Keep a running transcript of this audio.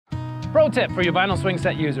Pro tip for your vinyl swing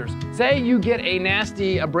set users. Say you get a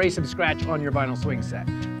nasty abrasive scratch on your vinyl swing set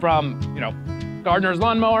from, gardener's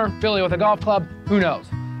lawnmower, Billy with a golf club, who knows?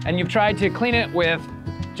 And you've tried to clean it with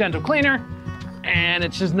gentle cleaner and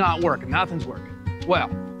it's just not working, nothing's working. Well,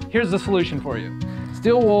 here's the solution for you.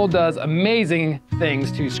 Steel wool does amazing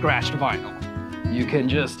things to scratched vinyl. You can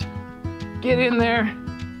just get in there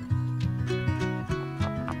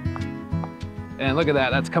and look at that,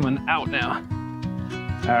 that's coming out now.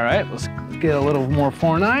 All right, let's get a little more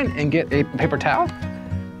 4-9 and get a paper towel.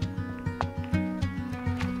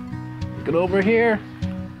 Get over here.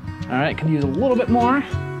 All right, can use a little bit more.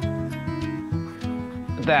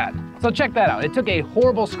 That. So check that out. It took a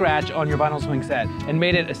horrible scratch on your vinyl swing set and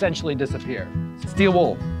made it essentially disappear. Steel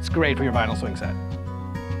wool, it's great for your vinyl swing set.